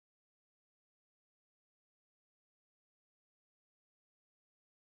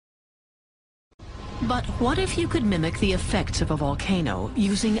But what if you could mimic the effects of a volcano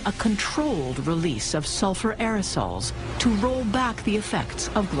using a controlled release of sulfur aerosols to roll back the effects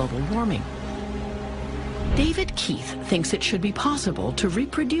of global warming? David Keith thinks it should be possible to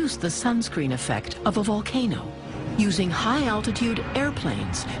reproduce the sunscreen effect of a volcano using high-altitude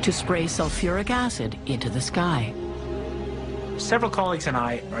airplanes to spray sulfuric acid into the sky. Several colleagues and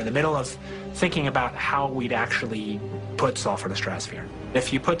I are in the middle of thinking about how we'd actually put sulfur in the stratosphere.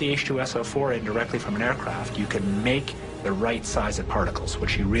 If you put the H2SO4 in directly from an aircraft, you can make the right size of particles,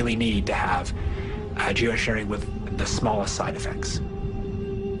 which you really need to have geoengineering with the smallest side effects.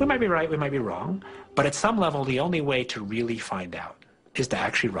 We might be right, we might be wrong, but at some level, the only way to really find out is to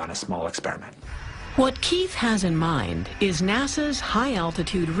actually run a small experiment. What Keith has in mind is NASA's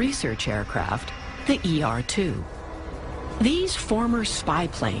high-altitude research aircraft, the ER-2. These former spy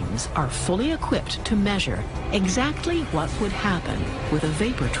planes are fully equipped to measure exactly what would happen with a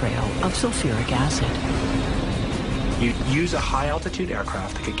vapor trail of sulfuric acid. You'd use a high-altitude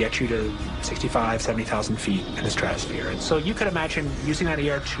aircraft that could get you to 65, 70,000 feet in the stratosphere. And so you could imagine using that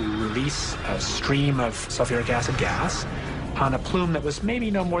ER to release a stream of sulfuric acid gas on a plume that was maybe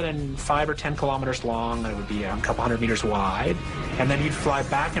no more than 5 or 10 kilometers long, and it would be a couple hundred meters wide. And then you'd fly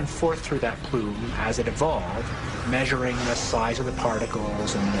back and forth through that plume as it evolved, measuring the size of the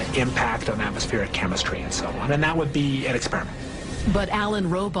particles and the impact on atmospheric chemistry and so on. And that would be an experiment. But Alan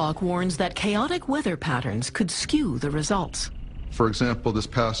Robach warns that chaotic weather patterns could skew the results. For example, this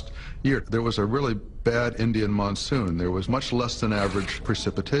past year, there was a really bad Indian monsoon. There was much less than average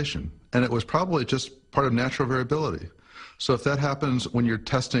precipitation, and it was probably just part of natural variability. So if that happens when you're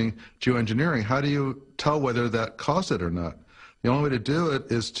testing geoengineering, how do you tell whether that caused it or not? The only way to do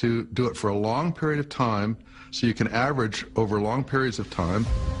it is to do it for a long period of time, so you can average over long periods of time.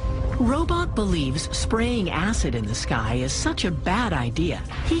 Robach believes spraying acid in the sky is such a bad idea,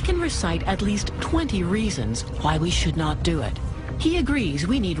 he can recite at least 20 reasons why we should not do it. He agrees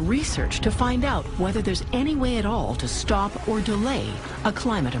we need research to find out whether there's any way at all to stop or delay a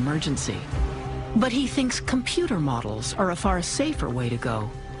climate emergency. But he thinks computer models are a far safer way to go.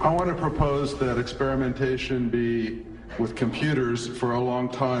 I want to propose that experimentation be with computers for a long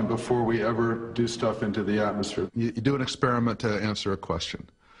time before we ever do stuff into the atmosphere. You do an experiment to answer a question.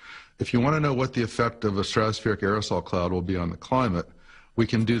 If you want to know what the effect of a stratospheric aerosol cloud will be on the climate, we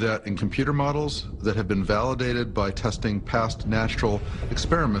can do that in computer models that have been validated by testing past natural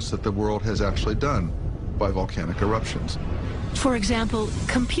experiments that the world has actually done by volcanic eruptions. For example,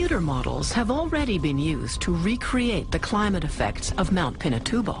 computer models have already been used to recreate the climate effects of Mount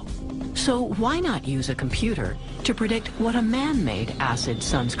Pinatubo. So why not use a computer to predict what a man-made acid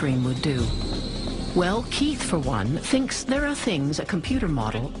sunscreen would do? Well, Keith, for one, thinks there are things a computer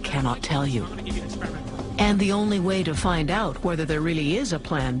model cannot tell you. And the only way to find out whether there really is a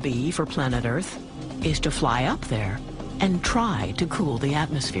plan B for planet Earth is to fly up there and try to cool the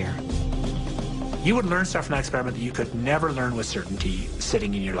atmosphere. You would learn stuff from that experiment that you could never learn with certainty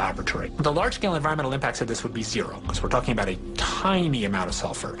sitting in your laboratory. The large-scale environmental impacts of this would be zero, because we're talking about a tiny amount of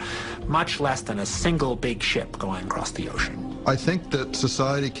sulfur, much less than a single big ship going across the ocean. I think that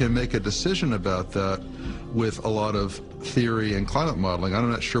society can make a decision about that with a lot of theory and climate modeling.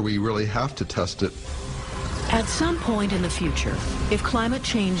 I'm not sure we really have to test it. At some point in the future, if climate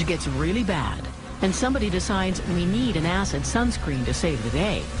change gets really bad and somebody decides we need an acid sunscreen to save the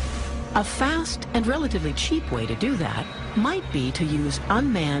day, a fast and relatively cheap way to do that might be to use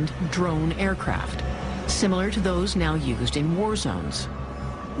unmanned drone aircraft, similar to those now used in war zones.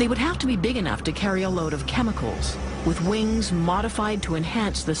 They would have to be big enough to carry a load of chemicals, with wings modified to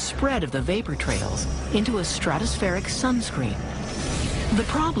enhance the spread of the vapor trails into a stratospheric sunscreen. The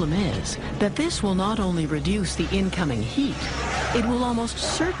problem is that this will not only reduce the incoming heat, it will almost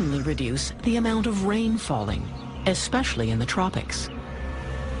certainly reduce the amount of rain falling, especially in the tropics.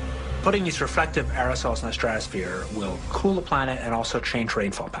 Putting these reflective aerosols in the stratosphere will cool the planet and also change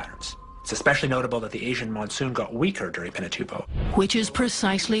rainfall patterns. It's especially notable that the Asian monsoon got weaker during Pinatubo. Which is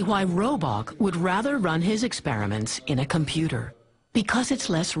precisely why Robach would rather run his experiments in a computer, because it's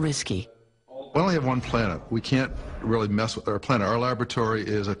less risky. We only have one planet. We can't really mess with our planet. Our laboratory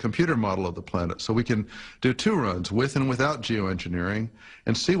is a computer model of the planet, so we can do 2 runs, with and without geoengineering,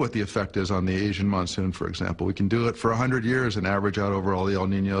 and see what the effect is on the Asian monsoon, for example. We can do it for 100 years and average out over all the El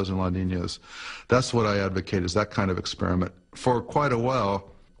Niños and La Niñas. That's what I advocate, is that kind of experiment for quite a while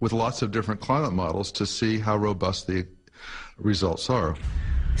with lots of different climate models to see how robust the results are.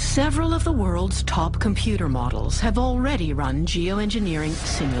 Several of the world's top computer models have already run geoengineering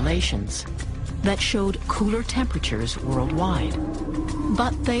simulations that showed cooler temperatures worldwide.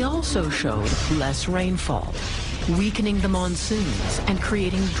 But they also showed less rainfall weakening the monsoons and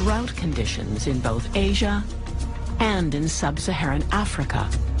creating drought conditions in both Asia and in sub-Saharan Africa.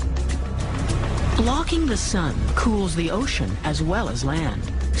 Blocking the sun cools the ocean as well as land,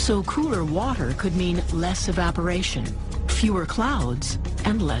 so cooler water could mean less evaporation, fewer clouds,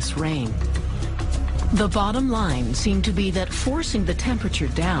 and less rain. The bottom line seemed to be that forcing the temperature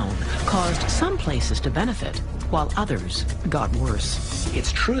down caused some places to benefit, while others got worse.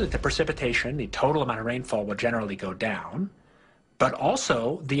 It's true that the precipitation, the total amount of rainfall, will generally go down, but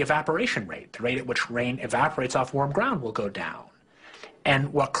also the evaporation rate, the rate at which rain evaporates off warm ground, will go down.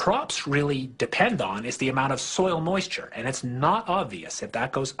 And what crops really depend on is the amount of soil moisture, and it's not obvious if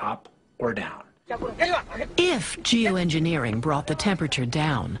that goes up or down. If geoengineering brought the temperature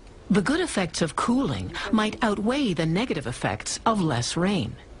down, the good effects of cooling might outweigh the negative effects of less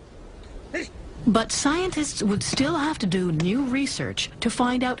rain. But scientists would still have to do new research to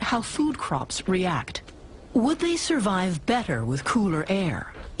find out how food crops react. Would they survive better with cooler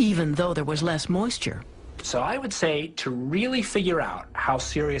air, even though there was less moisture? So I would say to really figure out how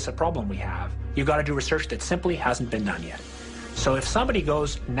serious a problem we have, you've got to do research that simply hasn't been done yet. So if somebody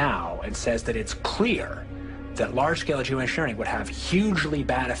goes now and says that it's clear that large-scale geoengineering would have hugely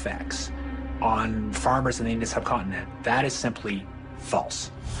bad effects on farmers in the Indian subcontinent, that is simply false.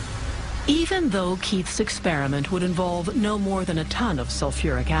 Even though Keith's experiment would involve no more than a ton of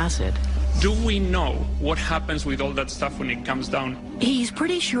sulfuric acid, do we know what happens with all that stuff when it comes down? He's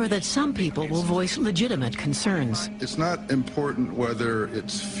pretty sure that some people will voice legitimate concerns. It's not important whether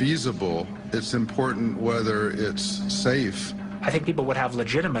it's feasible, it's important whether it's safe. I think people would have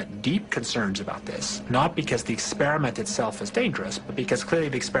legitimate, deep concerns about this, not because the experiment itself is dangerous, but because clearly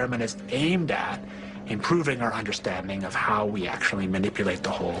the experiment is aimed at improving our understanding of how we actually manipulate the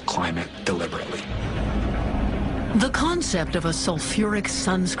whole climate deliberately. The concept of a sulfuric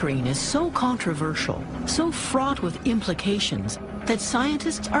sunscreen is so controversial, so fraught with implications, that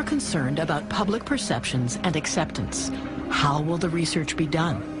scientists are concerned about public perceptions and acceptance. How will the research be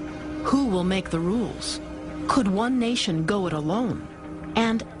done? Who will make the rules? Could one nation go it alone?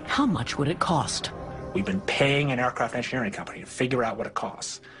 And how much would it cost? We've been paying an aircraft engineering company to figure out what it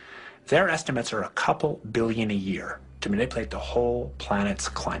costs. Their estimates are a couple billion a year to manipulate the whole planet's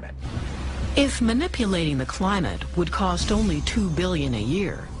climate. If manipulating the climate would cost only $2 billion a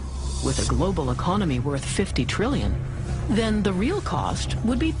year, with a global economy worth $50 trillion, then the real cost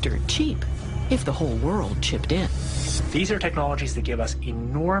would be dirt cheap if the whole world chipped in. These are technologies that give us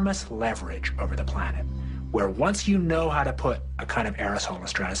enormous leverage over the planet, where once you know how to put a kind of aerosol in the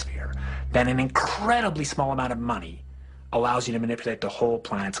stratosphere, then an incredibly small amount of money allows you to manipulate the whole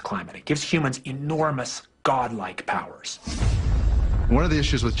planet's climate. It gives humans enormous godlike powers. One of the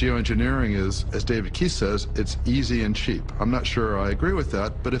issues with geoengineering is, as David Keith says, it's easy and cheap. I'm not sure I agree with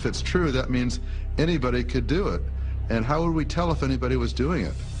that, but if it's true, that means anybody could do it. And how would we tell if anybody was doing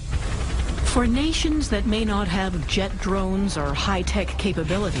it? For nations that may not have jet drones or high-tech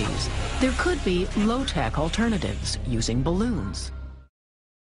capabilities, there could be low-tech alternatives using balloons.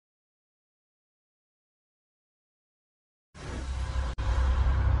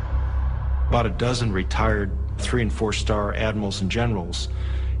 About a dozen retired 3- and 4-star admirals and generals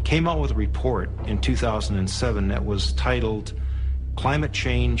came out with a report in 2007 that was titled Climate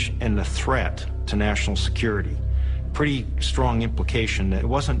Change and the Threat to National Security. Pretty strong implication that it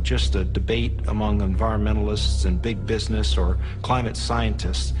wasn't just a debate among environmentalists and big business or climate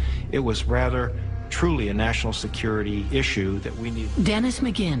scientists. It was rather truly a national security issue that we need. Dennis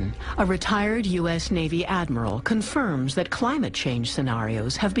McGinn, a retired U.S. Navy admiral, confirms that climate change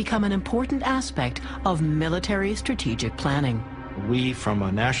scenarios have become an important aspect of military strategic planning. We, from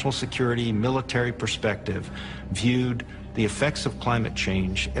a national security military perspective, viewed the effects of climate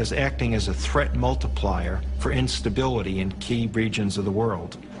change as acting as a threat multiplier for instability in key regions of the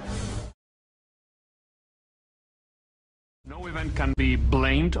world. No event can be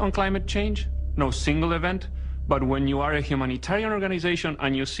blamed on climate change, no single event, but when you are a humanitarian organization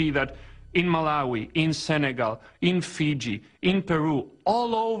and you see that in Malawi, in Senegal, in Fiji, in Peru,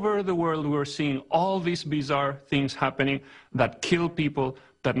 all over the world we're seeing all these bizarre things happening that kill people,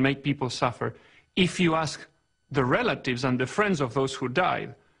 that make people suffer. If you ask the relatives and the friends of those who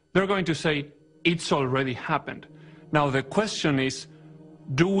died, they're going to say, it's already happened. Now the question is,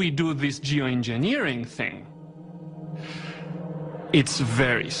 do we do this geoengineering thing? It's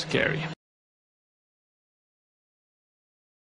very scary.